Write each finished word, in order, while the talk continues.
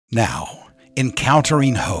Now,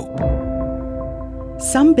 encountering hope.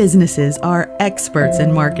 Some businesses are experts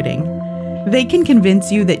in marketing. They can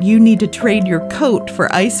convince you that you need to trade your coat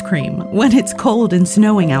for ice cream when it's cold and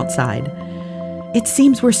snowing outside. It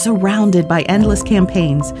seems we're surrounded by endless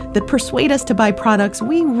campaigns that persuade us to buy products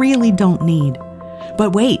we really don't need.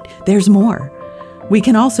 But wait, there's more. We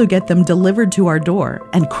can also get them delivered to our door,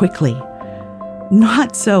 and quickly.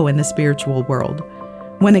 Not so in the spiritual world.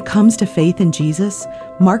 When it comes to faith in Jesus,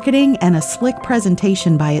 marketing and a slick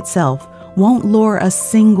presentation by itself won't lure a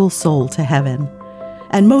single soul to heaven,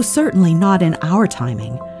 and most certainly not in our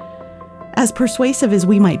timing. As persuasive as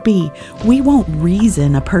we might be, we won't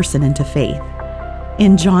reason a person into faith.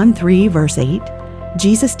 In John 3, verse 8,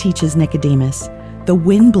 Jesus teaches Nicodemus, "The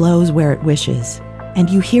wind blows where it wishes,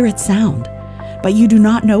 and you hear its sound, but you do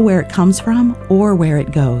not know where it comes from or where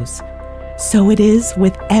it goes. So it is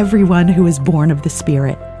with everyone who is born of the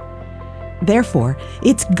Spirit." Therefore,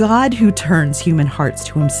 it's God who turns human hearts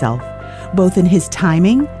to himself, both in his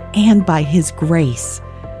timing and by his grace.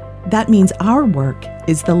 That means our work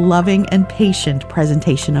is the loving and patient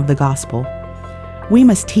presentation of the gospel. We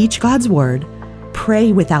must teach God's word,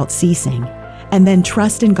 pray without ceasing, and then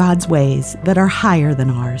trust in God's ways that are higher than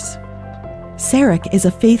ours. Serik is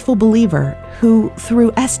a faithful believer who,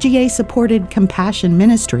 through SGA-supported Compassion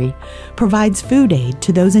Ministry, provides food aid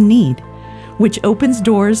to those in need, which opens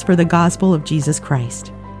doors for the gospel of Jesus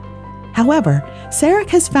Christ. However,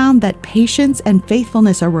 Serik has found that patience and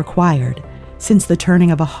faithfulness are required, since the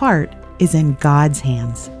turning of a heart is in God's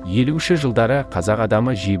hands. A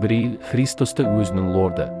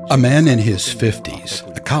man in his 50s,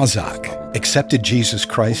 a Kazakh, accepted Jesus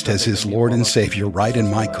Christ as his Lord and Savior right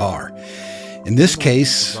in my car. In this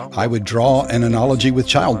case, I would draw an analogy with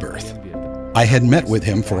childbirth. I had met with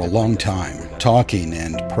him for a long time, talking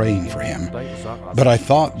and praying for him, but I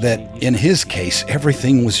thought that in his case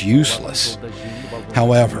everything was useless.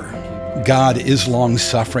 However, God is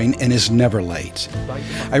long-suffering and is never late.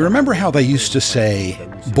 I remember how they used to say,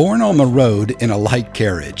 "Born on the road in a light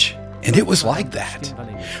carriage," and it was like that.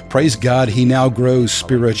 Praise God, he now grows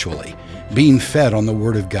spiritually, being fed on the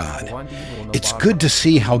Word of God. It's good to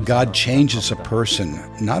see how God changes a person,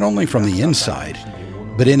 not only from the inside,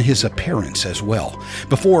 but in his appearance as well.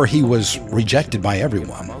 Before, he was rejected by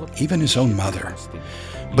everyone, even his own mother.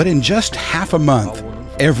 But in just half a month,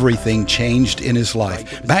 everything changed in his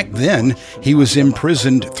life. Back then, he was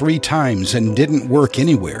imprisoned 3 times and didn't work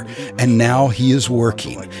anywhere. And now he is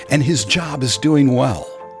working, and his job is doing well.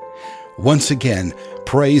 Once again,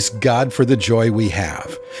 praise God for the joy we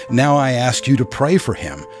have. Now I ask you to pray for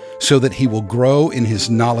him so that he will grow in his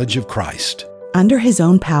knowledge of Christ. Under his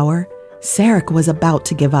own power, Serik was about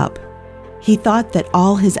to give up. He thought that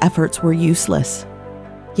all his efforts were useless.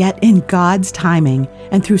 Yet in God's timing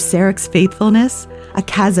and through Serik's faithfulness, a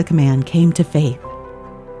Kazakh man came to faith.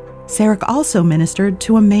 Serik also ministered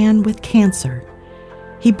to a man with cancer.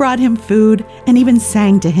 He brought him food and even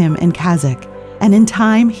sang to him in Kazakh, and in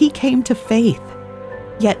time he came to faith.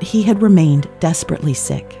 Yet he had remained desperately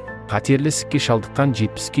sick. A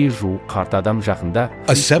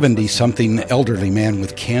 70-something elderly man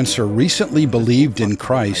with cancer recently believed in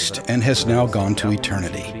Christ and has now gone to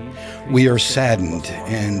eternity. We are saddened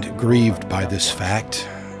and grieved by this fact,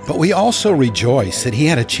 but we also rejoice that he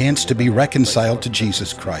had a chance to be reconciled to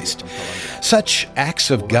Jesus Christ. Such acts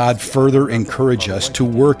of God further encourage us to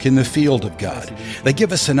work in the field of God. They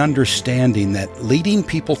give us an understanding that leading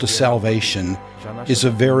people to salvation is a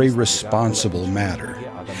very responsible matter.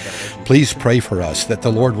 Please pray for us that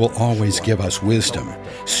the Lord will always give us wisdom,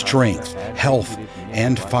 strength, health,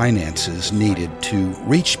 and finances needed to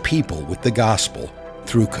reach people with the gospel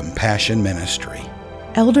through Compassion Ministry.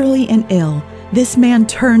 Elderly and ill, this man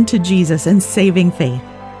turned to Jesus in saving faith.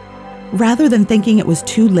 Rather than thinking it was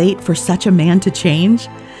too late for such a man to change,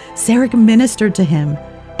 Serik ministered to him,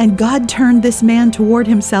 and God turned this man toward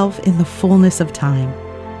himself in the fullness of time.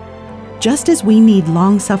 Just as we need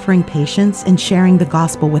long-suffering patience in sharing the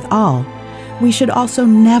gospel with all, we should also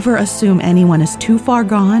never assume anyone is too far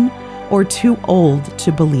gone or too old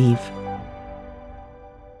to believe.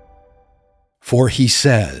 For he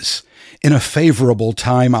says, "In a favorable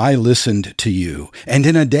time I listened to you, and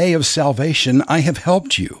in a day of salvation I have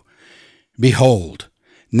helped you. Behold,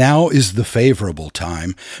 now is the favorable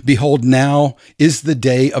time. Behold, now is the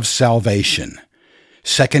day of salvation."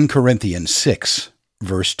 2 Corinthians 6,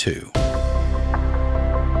 verse 2.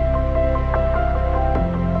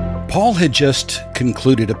 Paul had just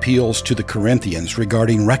concluded appeals to the Corinthians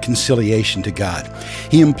regarding reconciliation to God.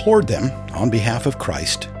 He implored them, on behalf of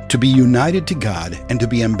Christ, to be united to God and to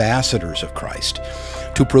be ambassadors of Christ,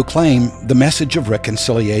 to proclaim the message of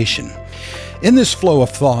reconciliation. In this flow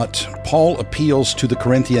of thought, Paul appeals to the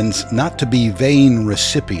Corinthians not to be vain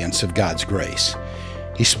recipients of God's grace.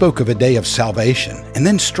 He spoke of a day of salvation and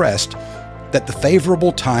then stressed that the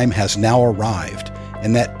favorable time has now arrived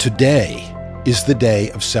and that today is the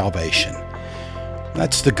day of salvation.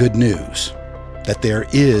 That's the good news, that there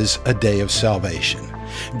is a day of salvation.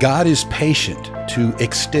 God is patient to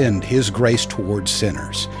extend His grace towards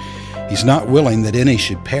sinners. He's not willing that any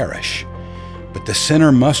should perish. But the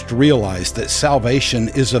sinner must realize that salvation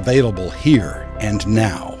is available here and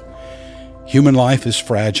now. Human life is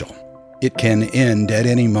fragile. It can end at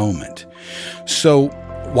any moment. So,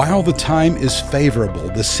 while the time is favorable,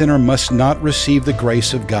 the sinner must not receive the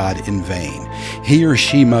grace of God in vain. He or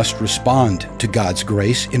she must respond to God's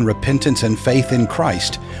grace in repentance and faith in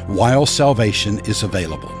Christ while salvation is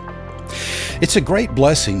available. It's a great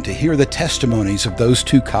blessing to hear the testimonies of those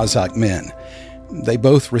two Kazakh men. They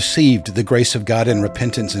both received the grace of God in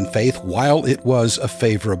repentance and faith while it was a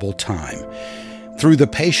favorable time. Through the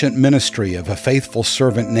patient ministry of a faithful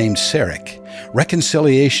servant named Serik,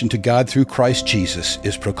 reconciliation to God through Christ Jesus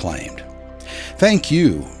is proclaimed. Thank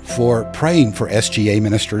you for praying for SGA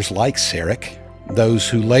ministers like Serik, those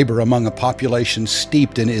who labor among a population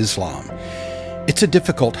steeped in Islam. It's a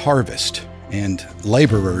difficult harvest, and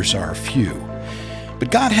laborers are few. But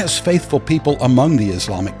God has faithful people among the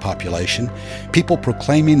Islamic population, people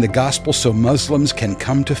proclaiming the gospel so Muslims can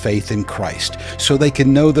come to faith in Christ, so they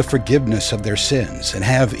can know the forgiveness of their sins and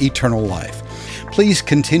have eternal life. Please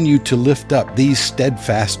continue to lift up these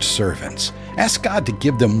steadfast servants. Ask God to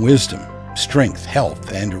give them wisdom, strength,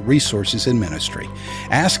 health, and resources in ministry.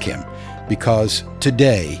 Ask Him, because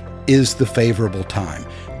today is the favorable time.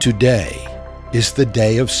 Today is the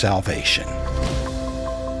day of salvation.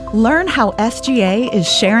 Learn how SGA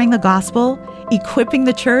is sharing the gospel, equipping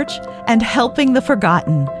the church, and helping the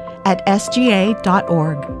forgotten at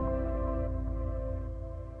sga.org.